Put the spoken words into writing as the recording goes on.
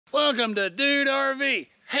Welcome to Dude RV.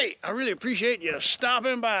 Hey, I really appreciate you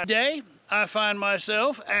stopping by. Today, I find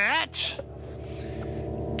myself at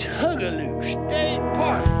Tugaloo State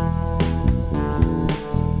Park.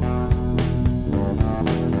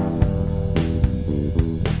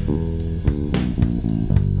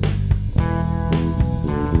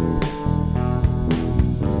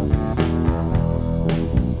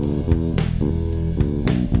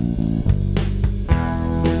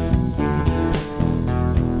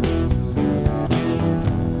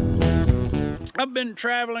 I've been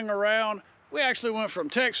traveling around. We actually went from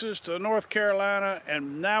Texas to North Carolina,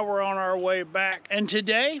 and now we're on our way back. And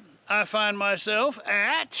today, I find myself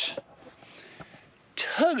at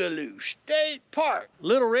Tugaloo State Park.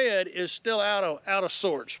 Little Red is still out of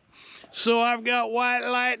sorts. So I've got White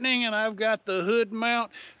Lightning and I've got the hood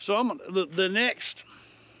mount. So the next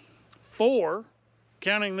 4,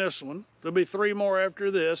 counting this one, there'll be 3 more after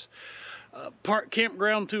this. Park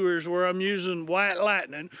campground tours where I'm using White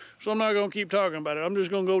Lightning, so I'm not going to keep talking about it. I'm just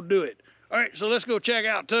going to go do it. All right, so let's go check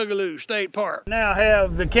out Tugaloo State Park. Now I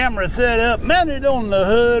have the camera set up, mounted on the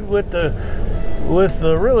hood with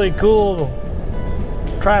the really cool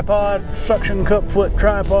tripod, suction cup foot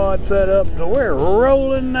tripod set up. So we're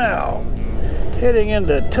rolling now, heading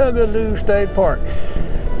into Tugaloo State Park,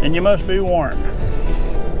 and you must be warned.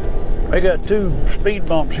 I got 2 speed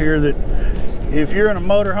bumps here that, if you're in a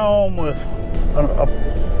motorhome with a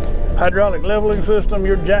hydraulic leveling system,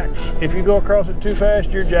 your jacks, if you go across it too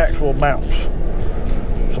fast, your jacks will bounce.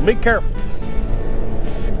 So be careful.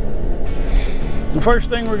 The first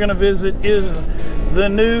thing we're going to visit is the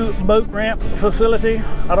new boat ramp facility.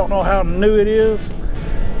 I don't know how new it is,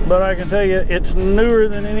 but I can tell you it's newer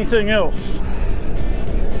than anything else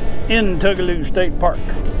in Tugaloo State Park.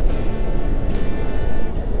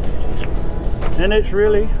 And it's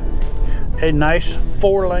really a nice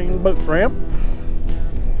 4-lane boat ramp.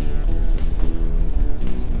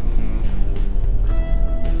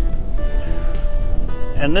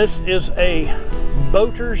 And this is a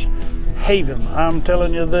boater's haven. I'm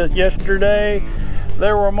telling you that yesterday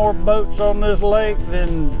there were more boats on this lake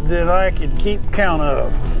than I could keep count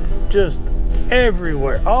of. Just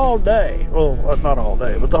everywhere, all day. Well, not all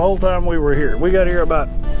day, but the whole time we were here. We got here about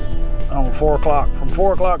 4 o'clock. From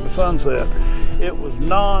 4 o'clock to sunset, it was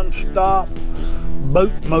non-stop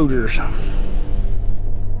boat motors.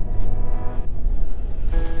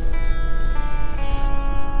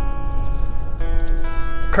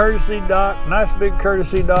 Courtesy dock, nice big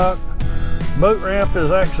courtesy dock. Boat ramp is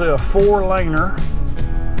actually a 4-laner,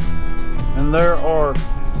 and there are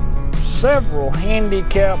several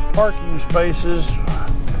handicap parking spaces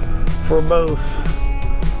for both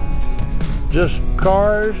just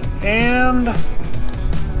cars and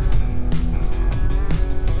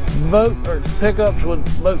boat or pickups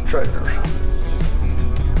with boat trailers.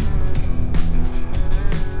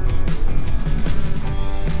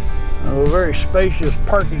 A very spacious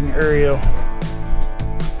parking area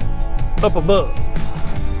up above.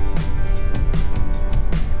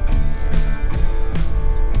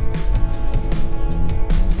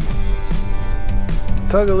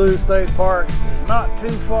 Tugaloo State Park is not too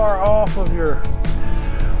far off of your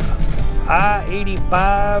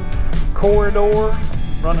I-85 corridor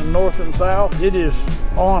running north and south. It is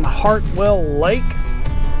on Hartwell Lake,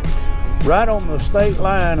 right on the state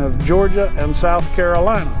line of Georgia and South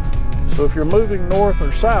Carolina. So if you're moving north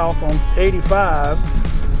or south on 85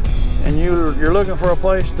 and you're looking for a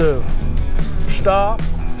place to stop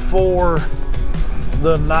for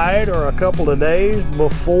the night or a couple of days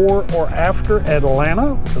before or after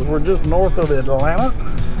Atlanta, because we're just north of Atlanta.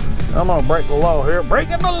 I'm gonna break the law here.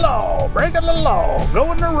 Breaking the law,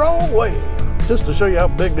 going the wrong way. Just to show you how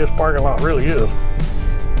big this parking lot really is.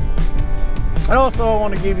 And also I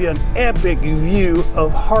want to give you an epic view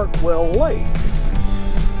of Hartwell Lake.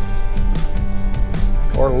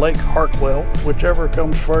 Or Lake Hartwell, whichever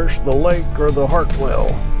comes first, the lake or the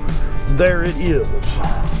Hartwell. There it is.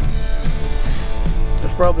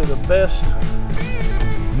 It's probably the best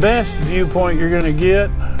viewpoint you're going to get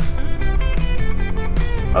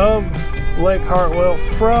of Lake Hartwell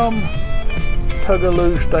from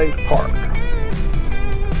Tugaloo State Park.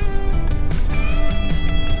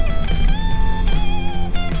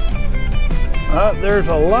 There's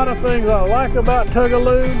a lot of things I like about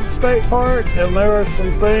Tugaloo State Park, and there are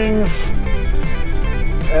some things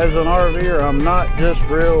as an RVer I'm not just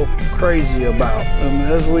real crazy about. And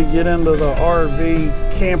as we get into the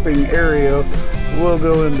RV camping area, we'll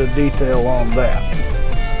go into detail on that.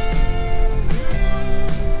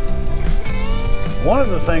 One of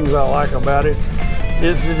the things I like about it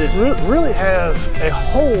is that it really has a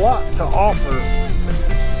whole lot to offer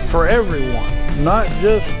for everyone. not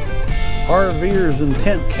just RVers and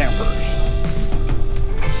tent campers.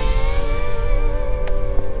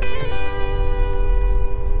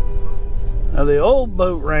 Now the old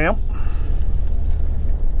boat ramp,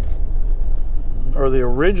 or the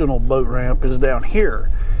original boat ramp, is down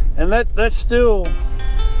here, and that's still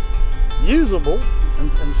usable,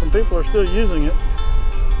 and some people are still using it.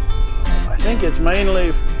 I think it's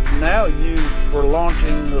mainly now used for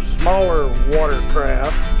launching the smaller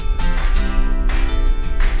watercraft,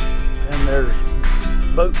 and there's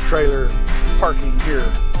boat trailer parking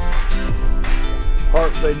here.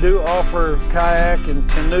 They do offer kayak and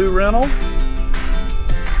canoe rental.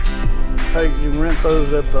 Hey, you rent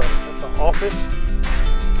those at the office.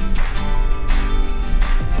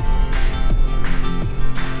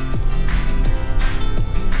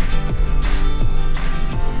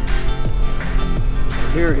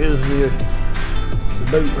 Here is the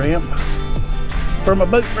boat ramp. For my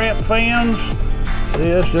boat ramp fans, see,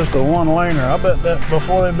 it's just a one-laner. I bet that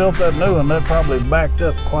before they built that new one, that probably backed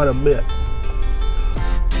up quite a bit.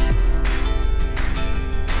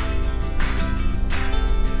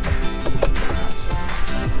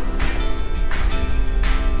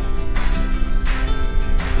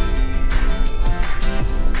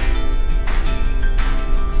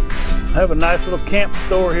 I have a nice little camp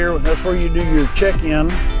store here. That's where you do your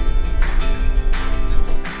check-in.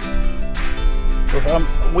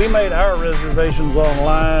 We made our reservations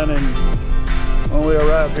online, and when we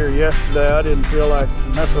arrived here yesterday, I didn't feel like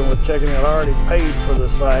messing with checking it. I already paid for the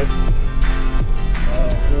site.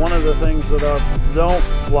 One of the things that I don't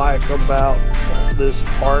like about this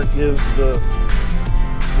park is the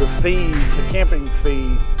fee, the camping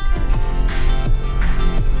fee.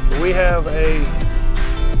 We have a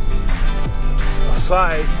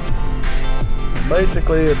site.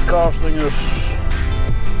 Basically, it's costing us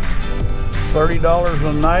 $30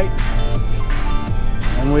 a night,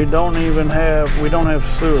 and we don't have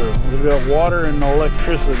sewer. We've got water and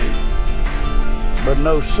electricity, but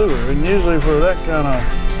no sewer. And usually for that kind of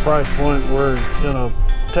price point, we're in a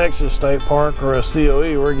Texas state park or a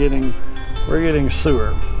COE, we're getting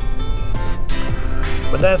sewer.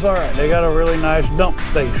 But that's all right. They got a really nice dump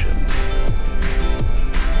station.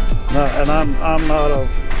 And I'm not a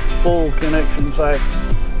full connection site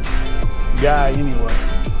guy anyway.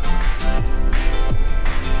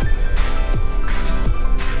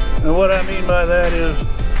 And what I mean by that is,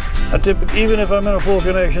 even if I'm in a full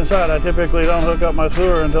connection site, I typically don't hook up my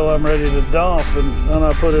sewer until I'm ready to dump, and then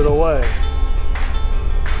I put it away.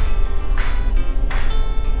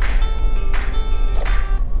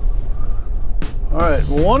 All right,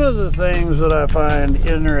 one of the things that I find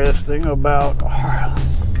interesting about,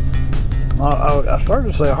 I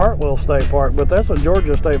started to say Hartwell State Park, but that's a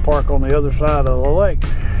Georgia state park on the other side of the lake.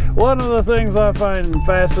 One of the things I find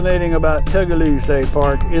fascinating about Tugaloo State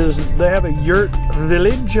Park is they have a yurt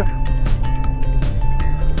village.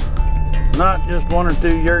 Not just one or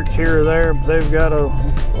two yurts here or there. They've got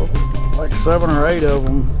like 7 or 8 of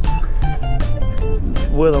them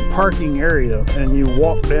with a parking area, and you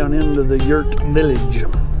walk down into the yurt village.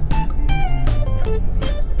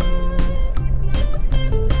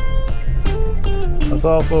 That's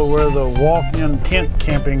also where the walk-in tent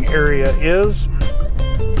camping area is.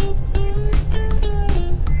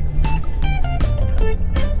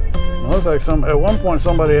 Looks like at one point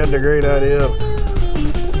somebody had the great idea of,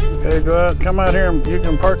 okay, go out, come out here and you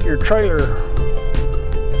can park your trailer.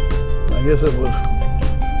 I guess it was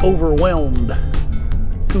overwhelmed.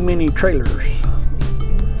 Too many trailers.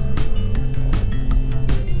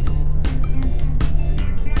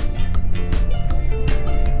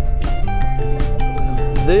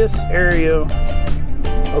 This area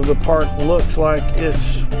of the park looks like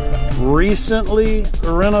it's recently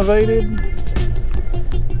renovated.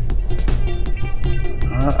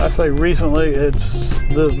 I say recently, it's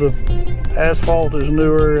the asphalt is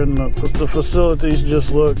newer, and the facilities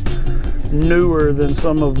just look newer than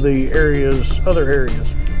some of the other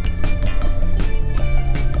areas.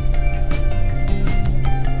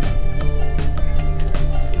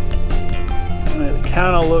 And it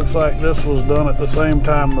kind of looks like this was done at the same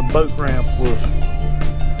time the boat ramp was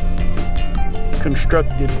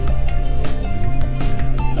constructed.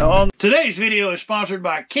 Today's video is sponsored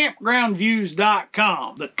by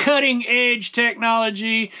campgroundviews.com, the cutting edge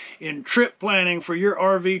technology in trip planning for your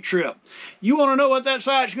RV trip. You want to know what that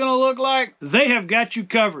site's going to look like? They have got you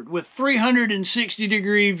covered with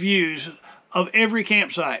 360-degree views of every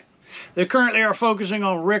campsite. They currently are focusing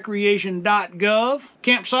on recreation.gov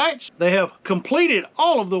campsites. They have completed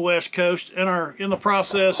all of the West Coast and are in the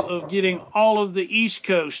process of getting all of the East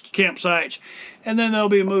Coast campsites. And then they'll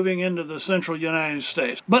be moving into the central United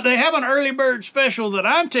States. But they have an early bird special that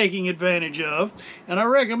I'm taking advantage of, and I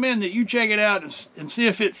recommend that you check it out and see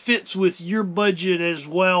if it fits with your budget as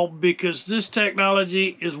well, because this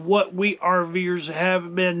technology is what we RVers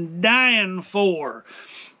have been dying for.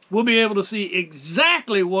 We'll be able to see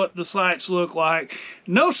exactly what the sites look like.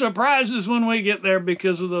 No surprises when we get there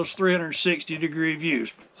because of those 360-degree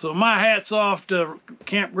views. So my hat's off to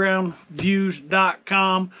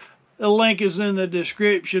campgroundviews.com. The link is in the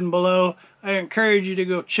description below. I encourage you to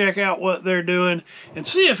go check out what they're doing and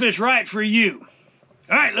see if it's right for you.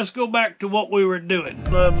 All right, let's go back to what we were doing.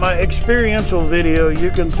 My experiential video, you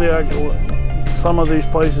can see some of these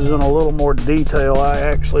places in a little more detail. I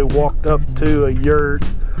actually walked up to a yurt,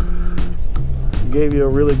 gave you a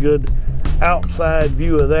really good outside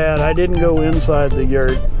view of that. I didn't go inside the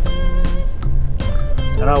yurt.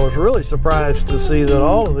 And I was really surprised to see that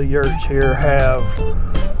all of the yurts here have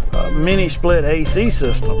mini split AC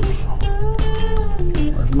systems.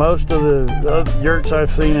 Most of the yurts I've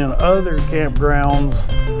seen in other campgrounds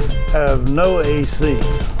have no AC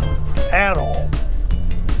at all.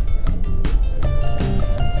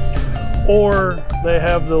 Or they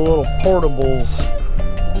have the little portables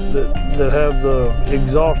that have the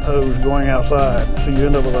exhaust hose going outside, so you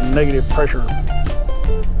end up with a negative pressure.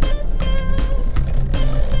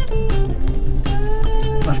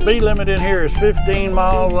 The speed limit in here is 15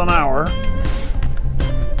 miles an hour.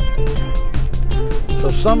 So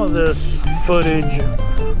some of this footage,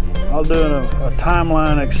 I'll do a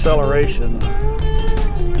timeline acceleration,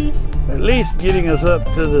 at least getting us up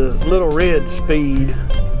to the Little Red speed.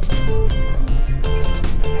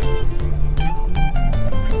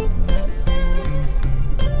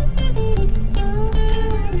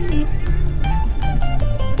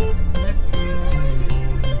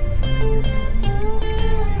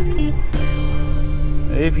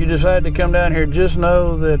 If you decide to come down here, just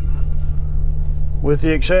know that with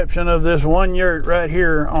the exception of this one yurt right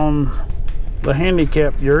here on the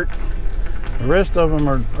handicap yurt, the rest of them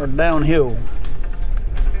are downhill.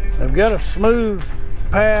 They've got a smooth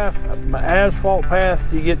path, an asphalt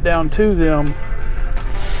path to get down to them,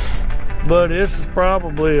 but this is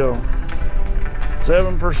probably a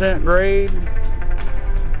 7% grade.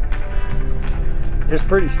 It's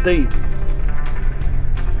pretty steep.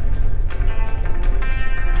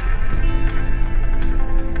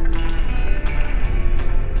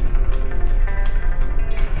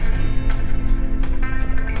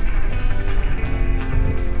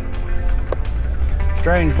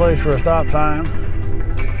 Strange place for a stop sign.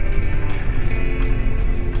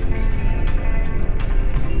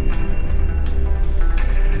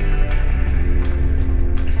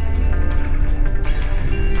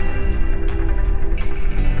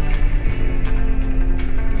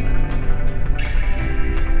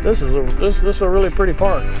 This is a really pretty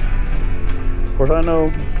park. Of course, I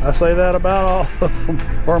know I say that about all of them,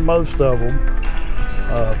 or most of them.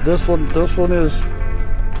 This one is.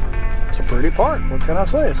 It's a pretty park, what can I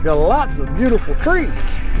say? It's got lots of beautiful trees.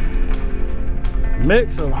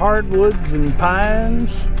 Mix of hardwoods and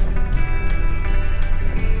pines.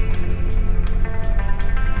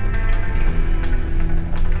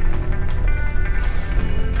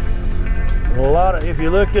 If you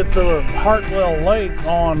look at the Hartwell Lake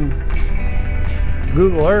on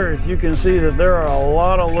Google Earth, you can see that there are a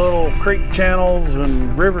lot of little creek channels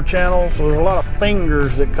and river channels. So there's a lot of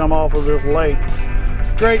fingers that come off of this lake.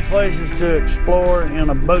 Great places to explore in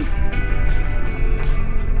a boat.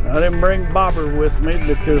 I didn't bring bobber with me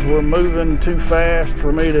because we're moving too fast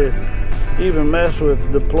for me to even mess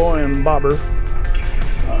with deploying bobber.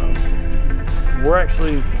 We're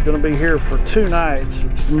actually going to be here for 2 nights.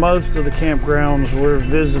 Most of the campgrounds we're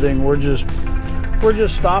visiting, we're just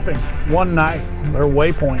stopping one night. They're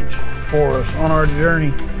waypoints for us on our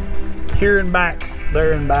journey here and back,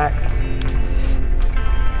 there and back.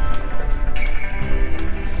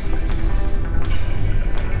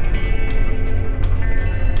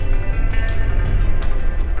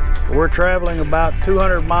 We're traveling about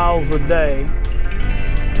 200 miles a day,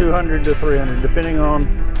 200 to 300, depending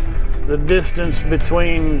on the distance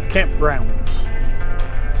between campgrounds.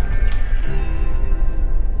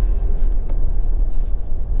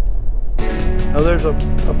 Now there's a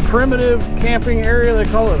primitive camping area, they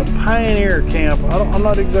call it a pioneer camp. I'm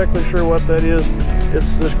not exactly sure what that is.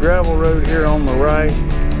 It's this gravel road here on the right.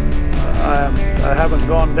 I haven't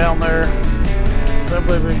gone down there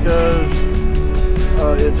simply because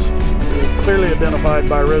it's clearly identified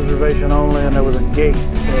by reservation only, and there was a gate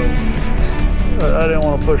so I didn't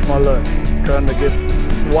want to push my luck trying to get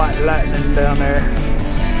white lightning down there.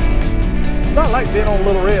 It's not like being on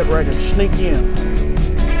Little Red where I can sneak in.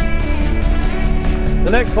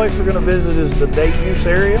 The next place we're going to visit is the day use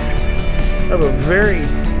area. I have a very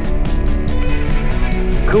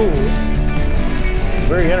cool,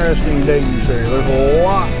 very interesting day use area. There's a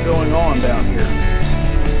lot going on down here.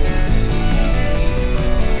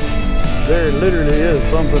 There literally is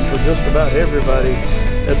something for just about everybody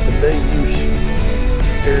at the day use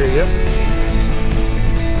area.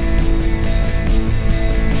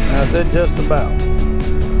 And I said just about.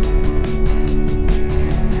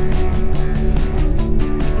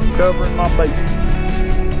 Covering my bases.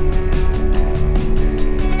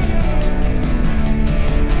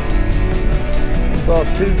 I saw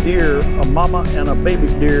 2 deer, a mama and a baby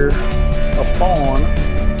deer, a fawn,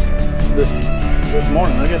 this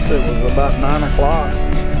morning. I guess it was about 9 o'clock.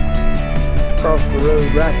 Across the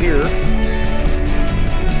road right here.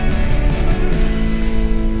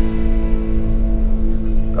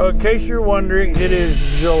 In case you're wondering, it is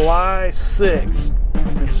July 6th.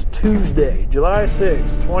 It's Tuesday, July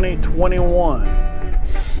 6th, 2021.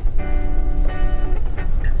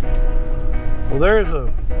 Well, there's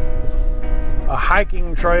a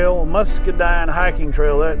hiking trail, a muscadine hiking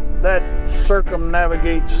trail that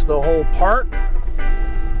circumnavigates the whole park.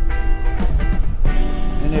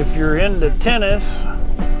 And if you're into tennis,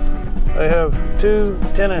 they have 2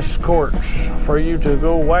 tennis courts for you to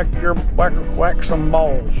go whack some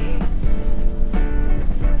balls.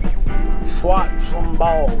 Swat some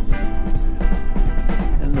balls.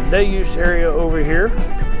 In the day use area over here,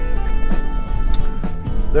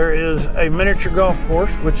 there is a miniature golf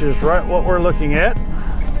course, which is right what we're looking at.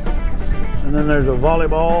 And then there's a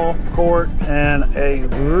volleyball court and a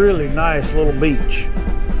really nice little beach.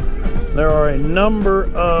 There are a number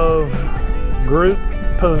of group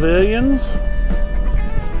pavilions,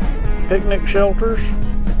 picnic shelters.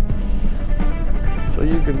 So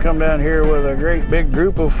you can come down here with a great big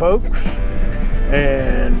group of folks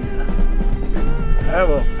and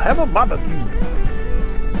have a barbecue.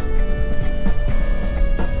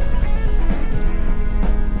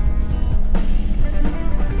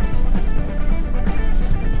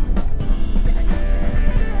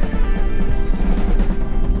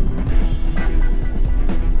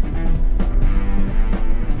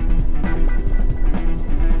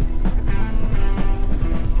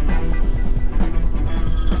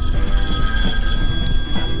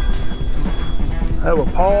 Have a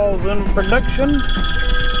pause in production.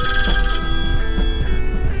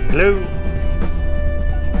 Hello.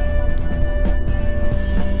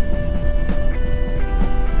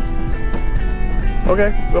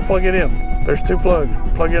 Okay, we'll plug it in. There's 2 plugs.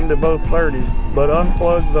 Plug into both 30s, but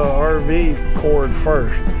unplug the RV cord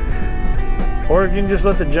first. Or you can just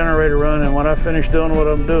let the generator run, and when I finish doing what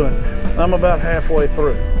I'm doing, I'm about halfway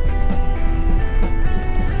through.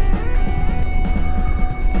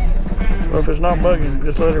 Or if it's not bugging,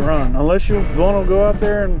 just let it run. Unless you want to go out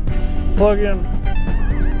there and plug in.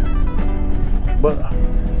 But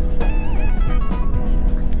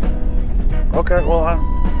okay, well,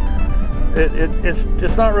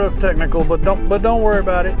 it's not real technical, but don't worry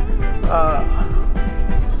about it.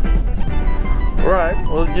 Right.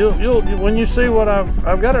 Well, you'll when you see what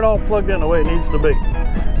I've got it all plugged in the way it needs to be.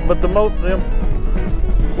 But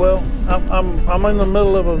well, I'm in the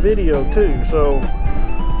middle of a video too, so.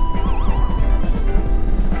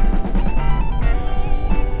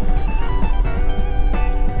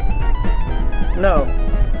 No.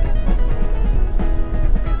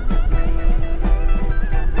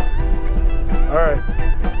 All right.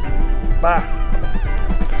 Bye.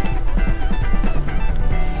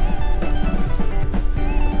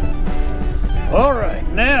 All right,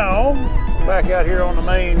 now back out here on the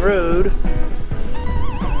main road.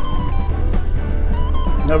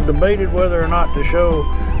 I've debated whether or not to show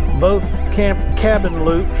both cabin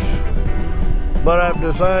loops, but I've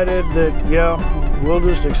decided that, yeah, we'll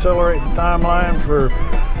just accelerate the timeline for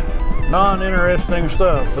non-interesting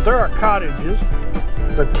stuff. But there are cottages,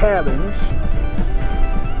 they're cabins,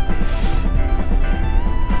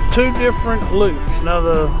 2 different loops. Now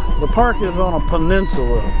the park is on a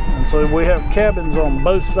peninsula, and so we have cabins on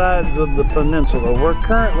both sides of the peninsula. We're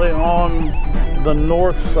currently on the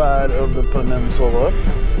north side of the peninsula,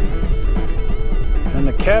 and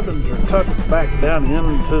the cabins are tucked back down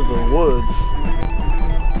into the woods,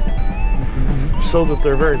 so that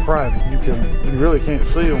they're very private. You really can't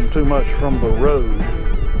see them too much from the road.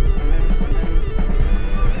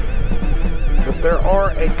 But there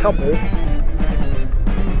are a couple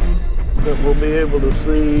that we'll be able to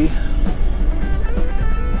see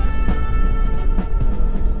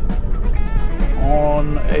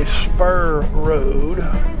on a spur road,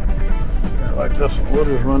 like this one. We'll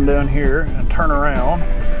just run down here and turn around.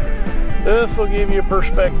 This will give you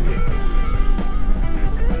perspective.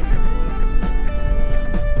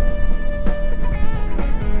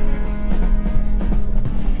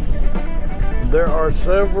 There are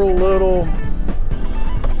several little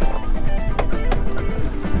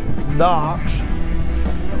docks,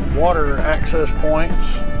 water access points.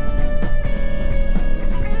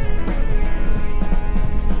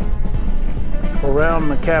 Around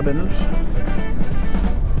the cabins.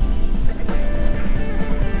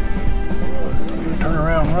 Turn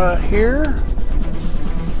around right here.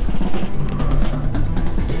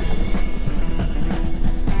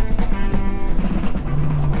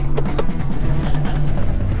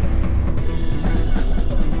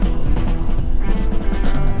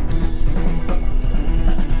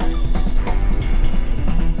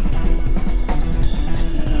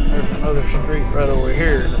 And there's another street right over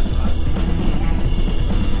here.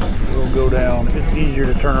 Go down. It's easier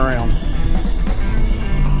to turn around.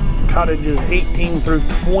 Cottages 18 through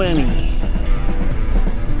 20.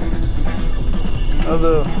 Now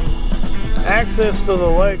the access to the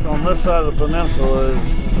lake on this side of the peninsula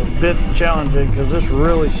is a bit challenging because it's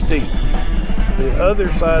really steep. The other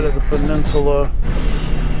side of the peninsula,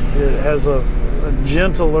 it has a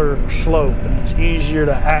gentler slope and it's easier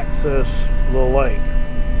to access the lake.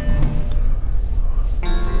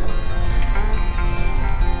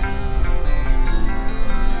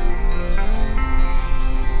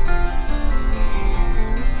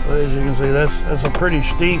 As you can see, that's a pretty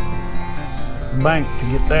steep bank to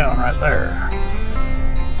get down right there.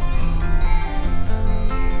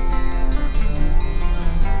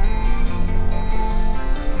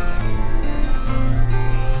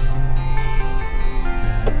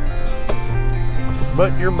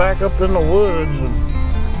 But you're back up in the woods and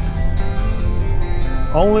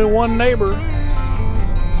only one neighbor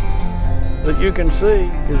that you can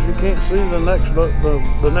see, because you can't see the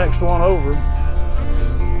next one over.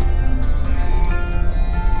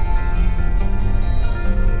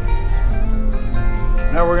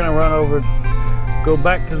 Now we're going to run over, go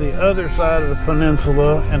back to the other side of the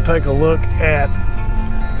peninsula and take a look at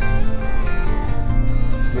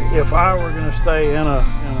if I were going to stay in a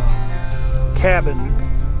cabin,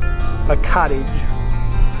 a cottage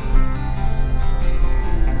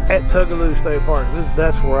at Tugaloo State Park.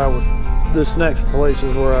 That's where I would, this next place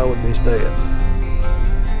is where I would be staying.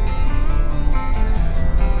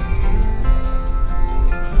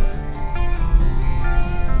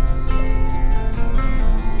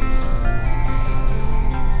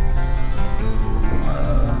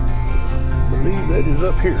 That is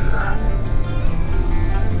up here.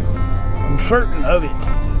 I'm certain of it.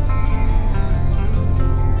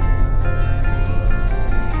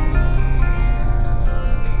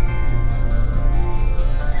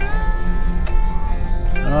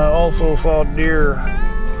 And I also saw deer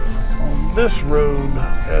on this road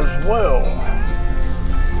as well.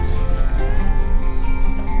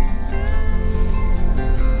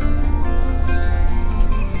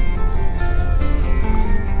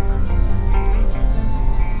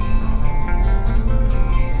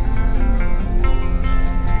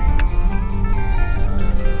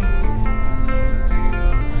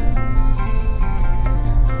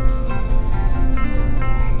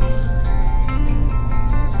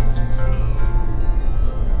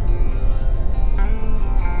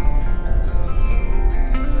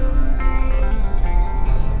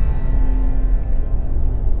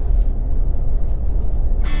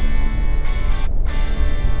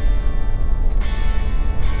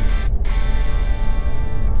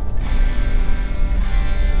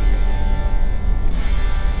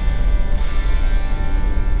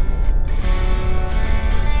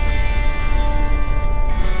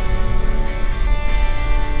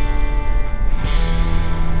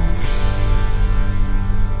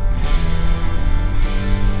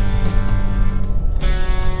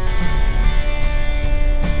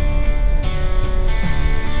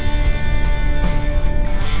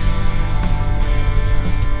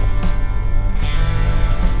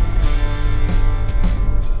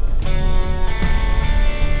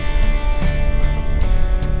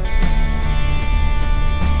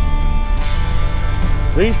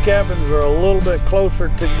 These cabins are a little bit closer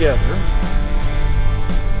together,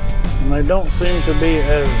 and they don't seem to be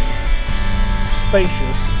as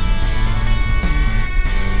spacious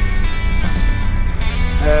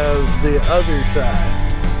as the other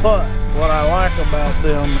side. But what I like about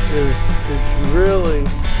them is it's really,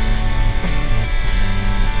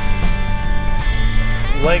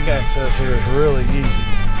 lake access here is really easy.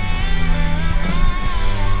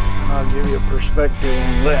 I'll give you a perspective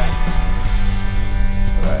on that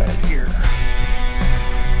right here.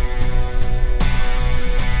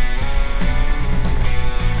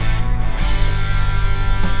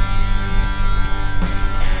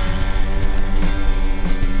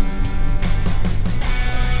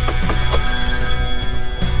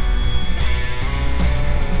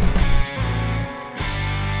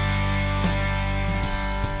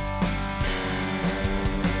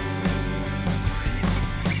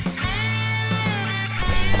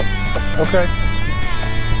 Okay.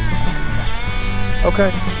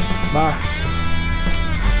 Okay. Bye.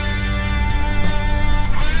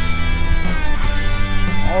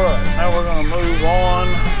 All right, now we're going to move on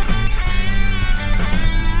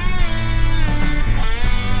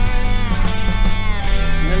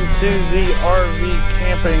into the RV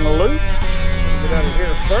camping loops. Get out of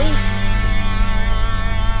here first.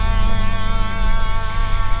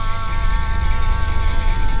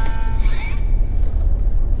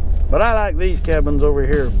 But I like these cabins over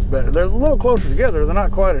here better. They're a little closer together. They're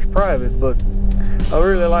not quite as private, but I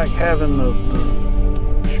really like having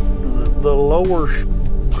the lower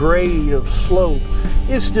grade of slope.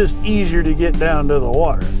 It's just easier to get down to the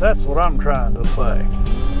water. That's what I'm trying to say.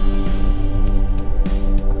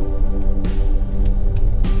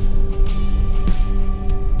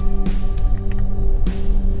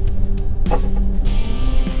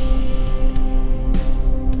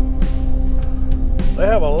 They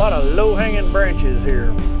have a lot of low-hanging branches here,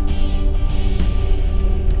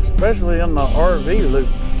 especially in the RV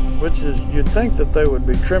loops, which is, you'd think that they would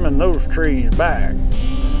be trimming those trees back.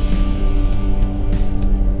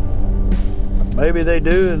 Maybe they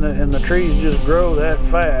do, and the trees just grow that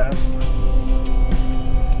fast.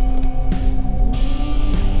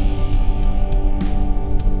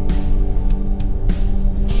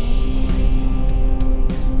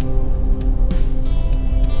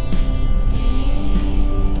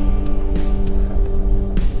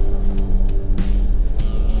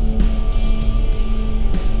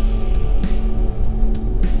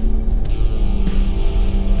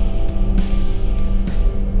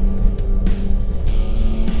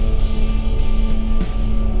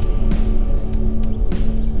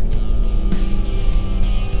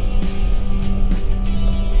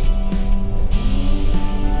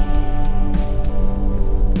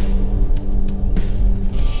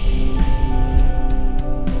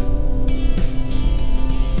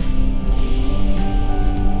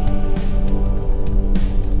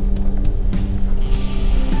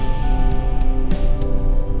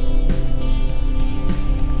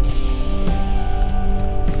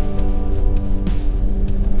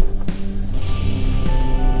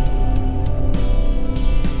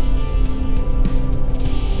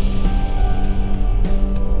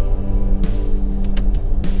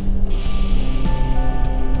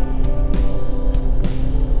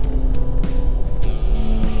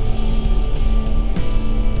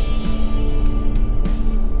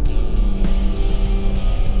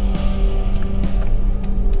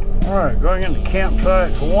 All right, going into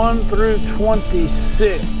campsites 1 through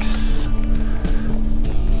 26.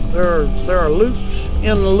 There are loops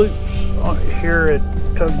in loops here at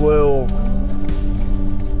Tugaloo.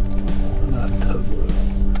 Not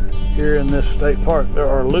Tugaloo. Here in this state park, there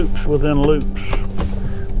are loops within loops.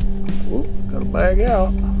 Whoop, gotta bag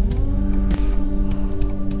out.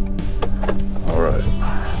 All right.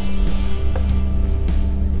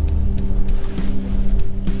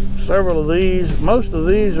 Several of these, most of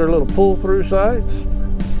these are little pull-through sites.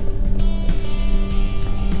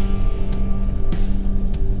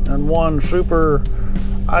 And one super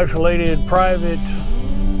isolated private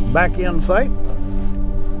back-end site.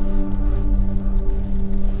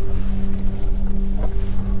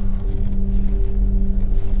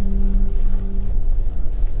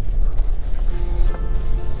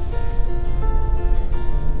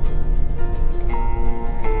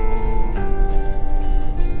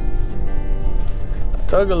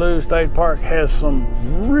 Tugaloo State Park has some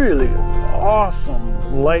really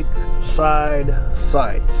awesome lakeside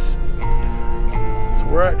sites. So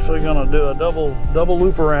we're actually going to do a double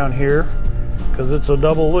loop around here because it's a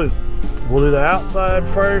double loop. We'll do the outside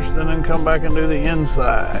first and then come back and do the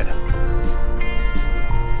inside.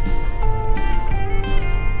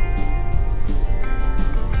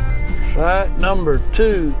 Site number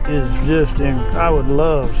 2 is just in, I would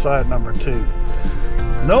love site number 2.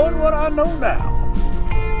 Knowing what I know now,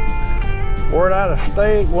 word out of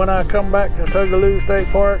state, when I come back to Tugaloo State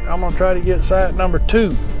Park, I'm gonna try to get site number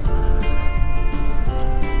 2.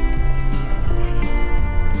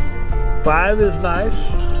 5 is nice.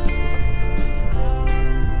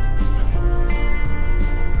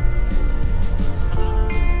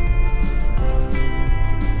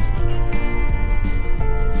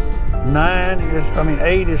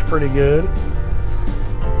 8 is pretty good.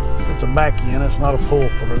 It's a back end, it's not a pull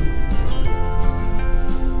through.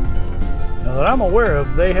 Now that I'm aware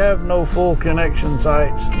of, they have no full connection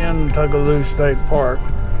sites in Tugaloo State Park.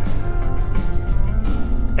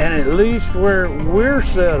 And at least where we're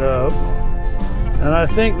set up, and I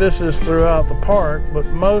think this is throughout the park, but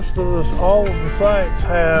all of the sites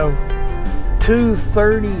have 2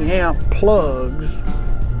 30 amp plugs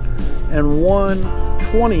and 1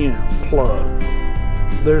 20 amp plug.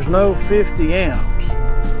 There's no 50 amps.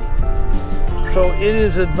 So it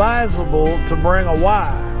is advisable to bring a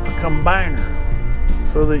combiner,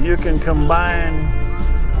 so that you can combine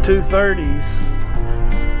 2 30s.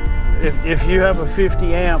 If you have a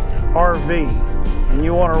 50 amp RV and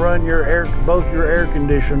you want to run both your air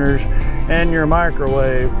conditioners and your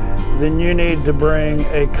microwave, then you need to bring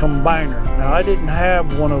a combiner. Now I didn't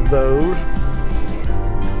have one of those,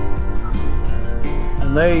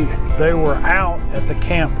 and they were out at the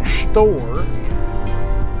camp store.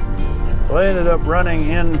 So I ended up running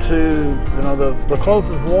into, the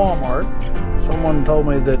closest Walmart. Someone told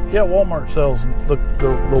me that, yeah, Walmart sells the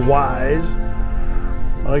Wise.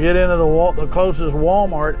 I get into the closest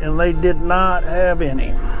Walmart, and they did not have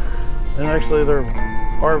any. And actually their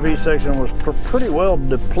RV section was pretty well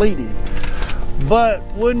depleted. But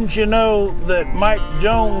wouldn't you know that Mike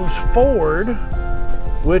Jones Ford,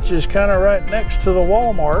 which is kind of right next to the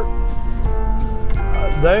Walmart,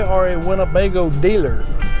 they are a Winnebago dealer.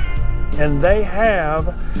 And they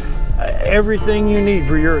have everything you need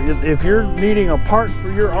for if you're needing a part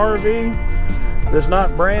for your RV that's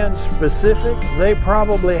not brand specific, they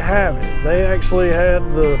probably have it. They actually had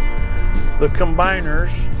the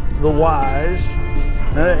combiners, the Wise,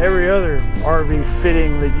 and every other RV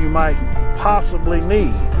fitting that you might possibly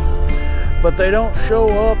need. But they don't show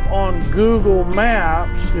up on Google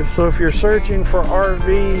Maps. If you're searching for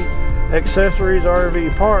RV accessories,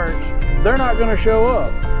 RV parts, they're not going to show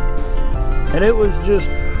up. And it was just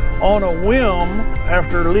on a whim,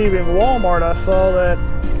 after leaving Walmart, I saw that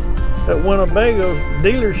Winnebago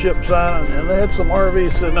dealership sign, and they had some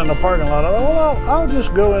RVs sitting in the parking lot. I thought, well, I'll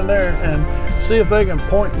just go in there and see if they can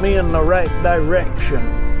point me in the right direction.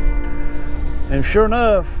 And sure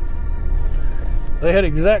enough, they had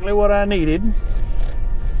exactly what I needed.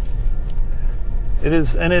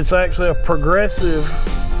 It's actually a Progressive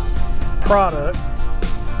product.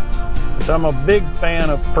 I'm a big fan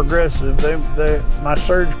of Progressive. My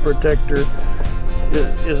surge protector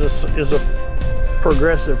is a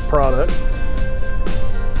Progressive product.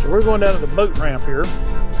 So we're going down to the boat ramp here.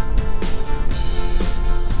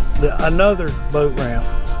 Another boat ramp.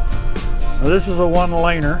 Now this is a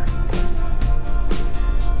 1-laner,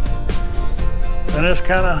 and it's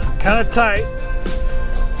kind of tight,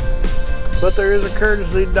 but there is a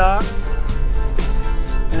courtesy dock,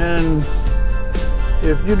 and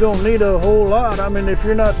if you don't need a whole lot, if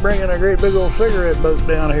you're not bringing a great big old cigarette boat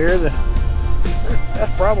down here, then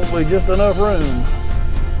that's probably just enough room.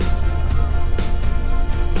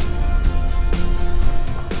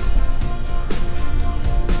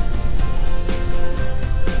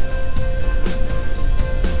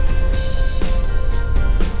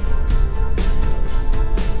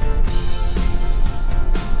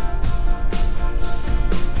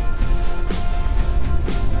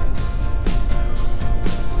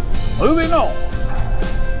 Moving on.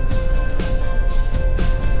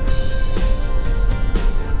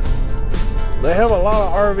 They have a lot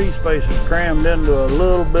of RV spaces crammed into a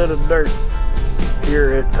little bit of dirt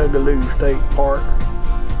here at Tugaloo State Park.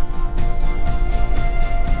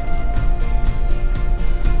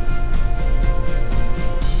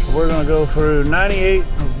 So we're going to go through 98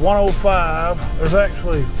 and 105. There's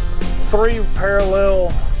actually 3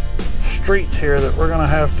 parallel streets here that we're going to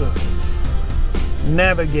have to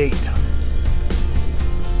navigate.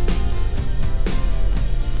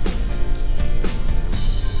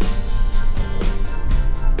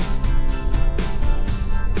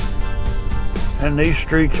 And these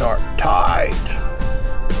streets are tight,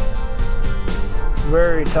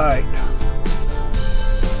 very tight.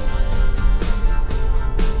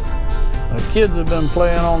 The kids have been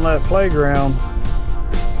playing on that playground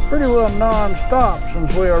pretty well non-stop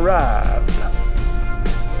since we arrived.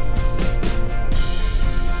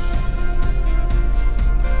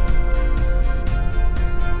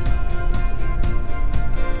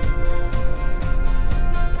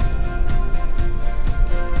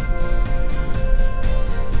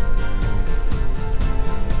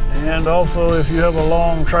 And also, if you have a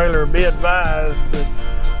long trailer, be advised that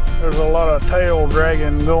there's a lot of tail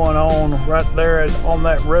dragging going on right there on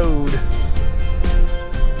that road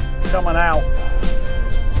coming out.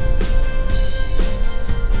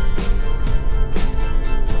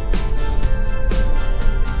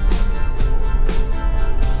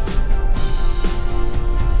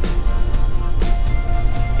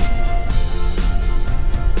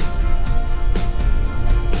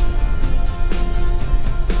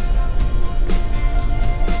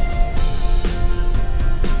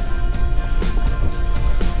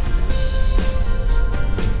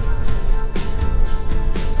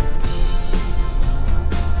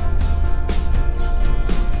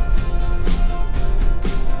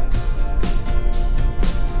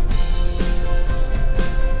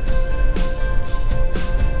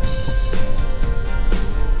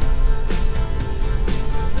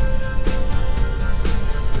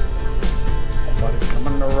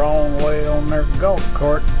 on their golf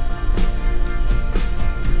cart.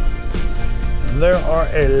 And there are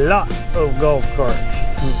a lot of golf carts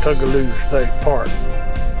in Tugaloo State Park.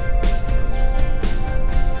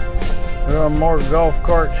 There are more golf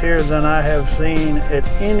carts here than I have seen at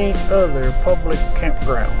any other public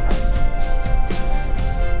campground.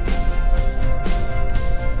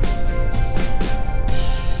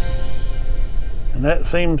 And that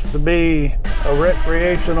seems to be a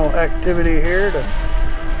recreational activity here, to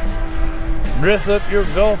dress up your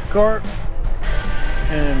golf cart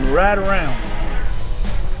and ride around.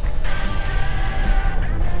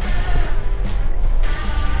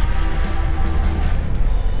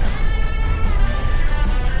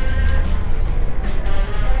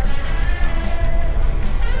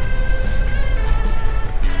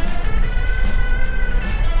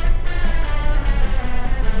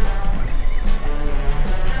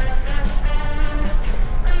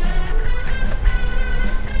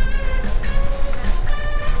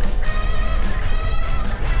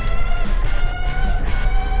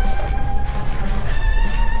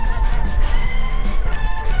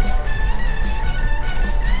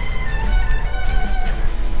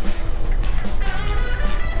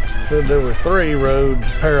 Said there were 3 roads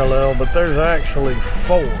parallel, but there's actually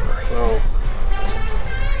 4, so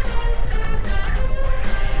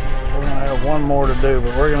we're gonna have one more to do,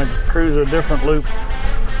 but we're gonna cruise a different loop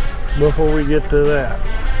before we get to that.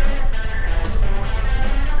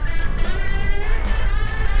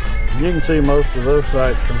 You can see most of those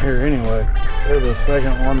sites from here anyway. They're the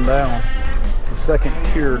second one down, the second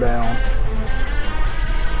tier down.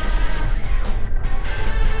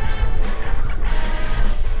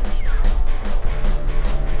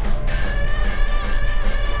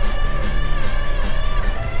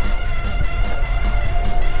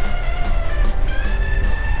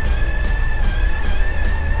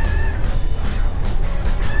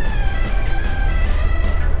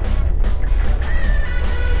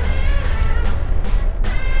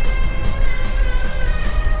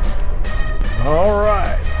 All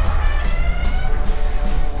right,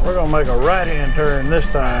 we're gonna make a right-hand turn this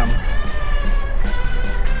time.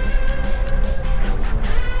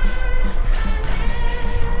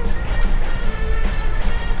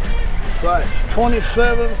 Sites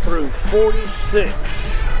 27 through 46.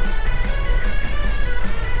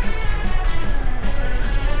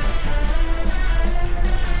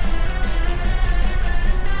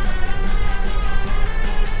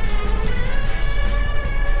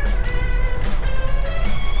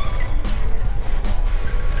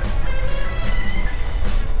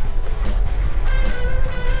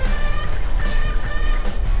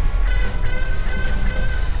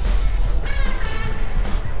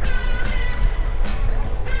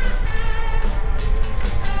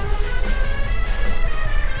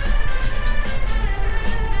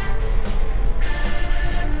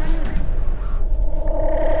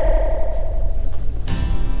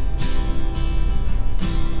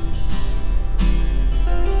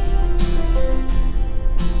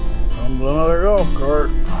 Another golf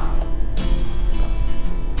cart.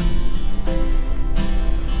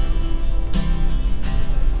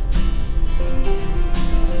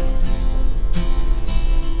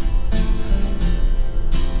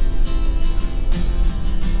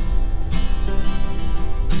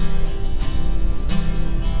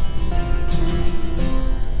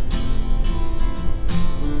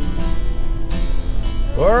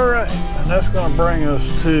 All right, and that's going to bring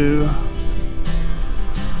us to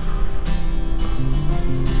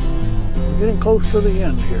getting close to the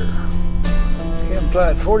end here.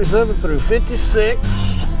 Campsite 47 through 56.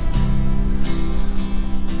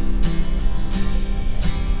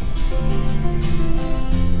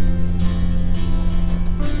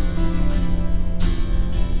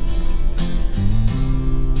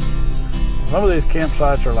 Some of these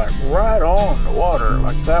campsites are like right on the water,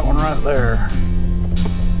 like that one right there.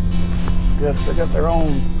 Yes, they got their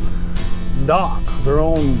own dock, their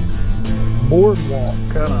own boardwalk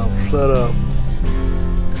kind of set up.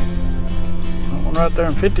 That one right there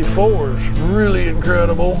in 54 is really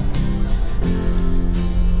incredible.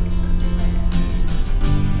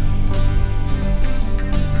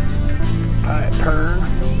 Tight turn.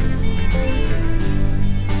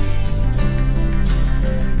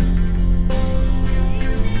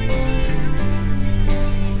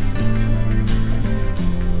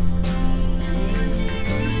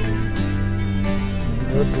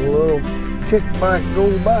 Let the little kickback go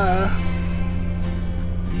by.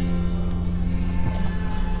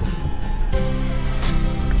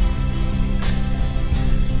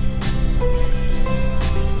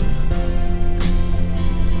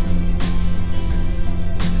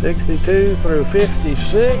 '62 through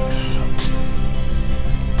 56.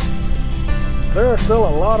 there are still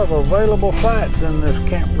a lot of available sites in this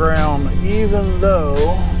campground, even though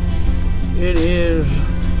it is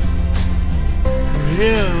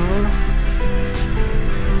June.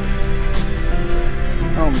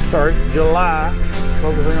 I'm sorry, July.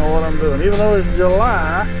 Focusing on what I'm doing. Even though it's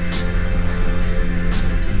July,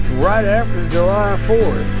 right after July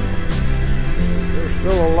 4th, there's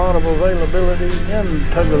still a lot of availability in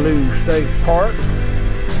Tugaloo State Park.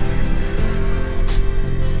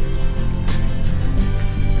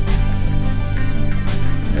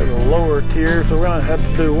 There's a lower tier, so we're going to have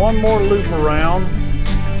to do one more loop around.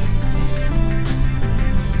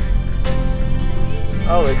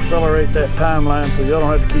 I'll accelerate that timeline so y'all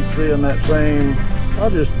don't have to keep seeing that same. I'll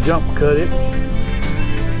just jump cut it.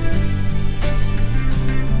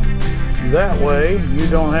 That way you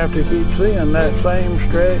don't have to keep seeing that same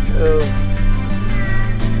stretch of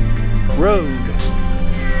road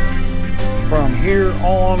from here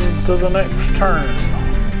on to the next turn.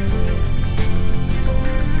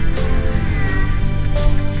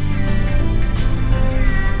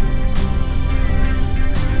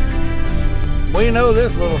 We know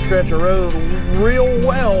this little stretch of road real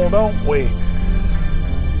well, don't we?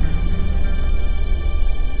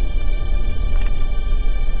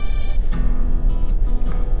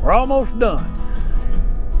 We're almost done.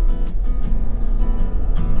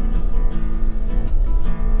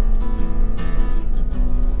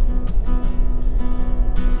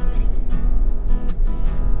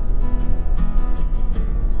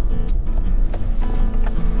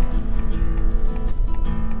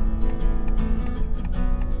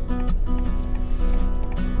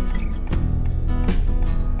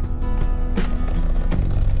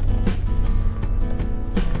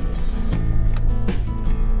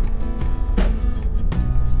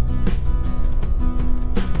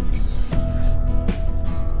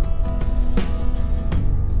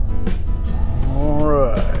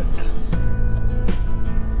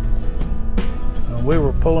 We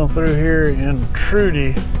were pulling through here in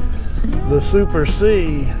Trudy, the Super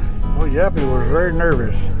C. Oh, Yappy was very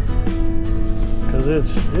nervous because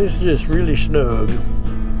it's just really snug.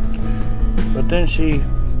 But then she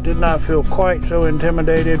did not feel quite so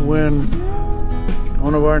intimidated when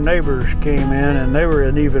one of our neighbors came in and they were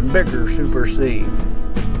an even bigger Super C.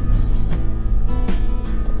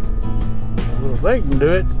 Well, if they can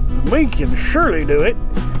do it, we can surely do it.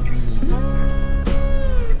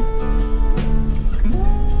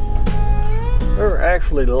 There are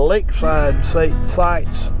actually lakeside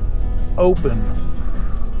sites open.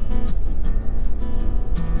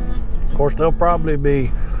 Of course, they'll probably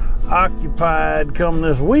be occupied come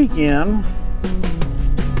this weekend.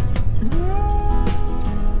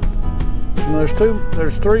 And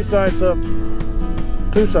there's three sites up,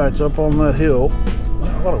 two sites up on that hill.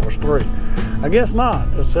 I thought it was three. I guess not.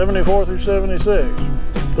 It's 74 through 76.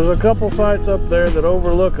 There's a couple sites up there that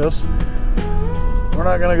overlook us. We're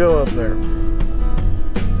not going to go up there.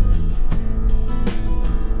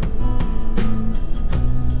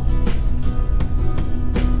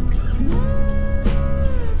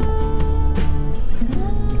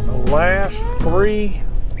 Last three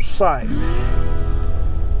sites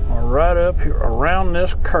are right up here around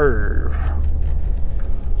this curve.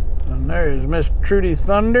 And there is Miss Trudy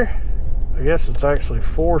Thunder. I guess it's actually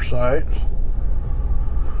four sites.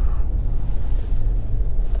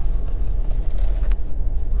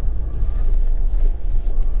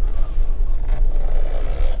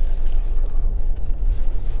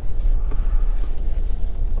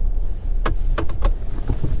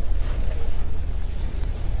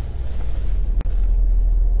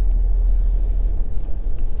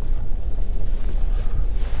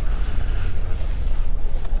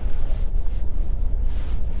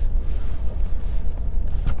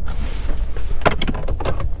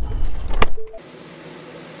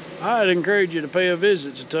 I'd encourage you to pay a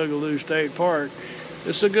visit to Tugaloo State Park.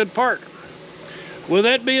 It's a good park. With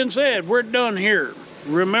that being said, we're done here.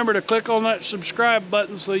 Remember to click on that subscribe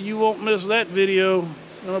button so you won't miss that video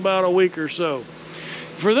in about a week or so.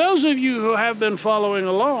 For those of you who have been following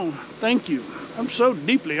along, thank you. I'm so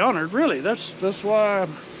deeply honored, really. That's why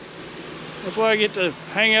I get to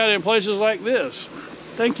hang out in places like this.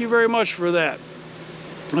 Thank you very much for that.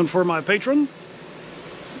 And for my patron,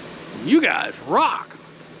 you guys rock.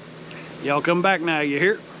 Y'all come back now, you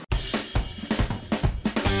hear?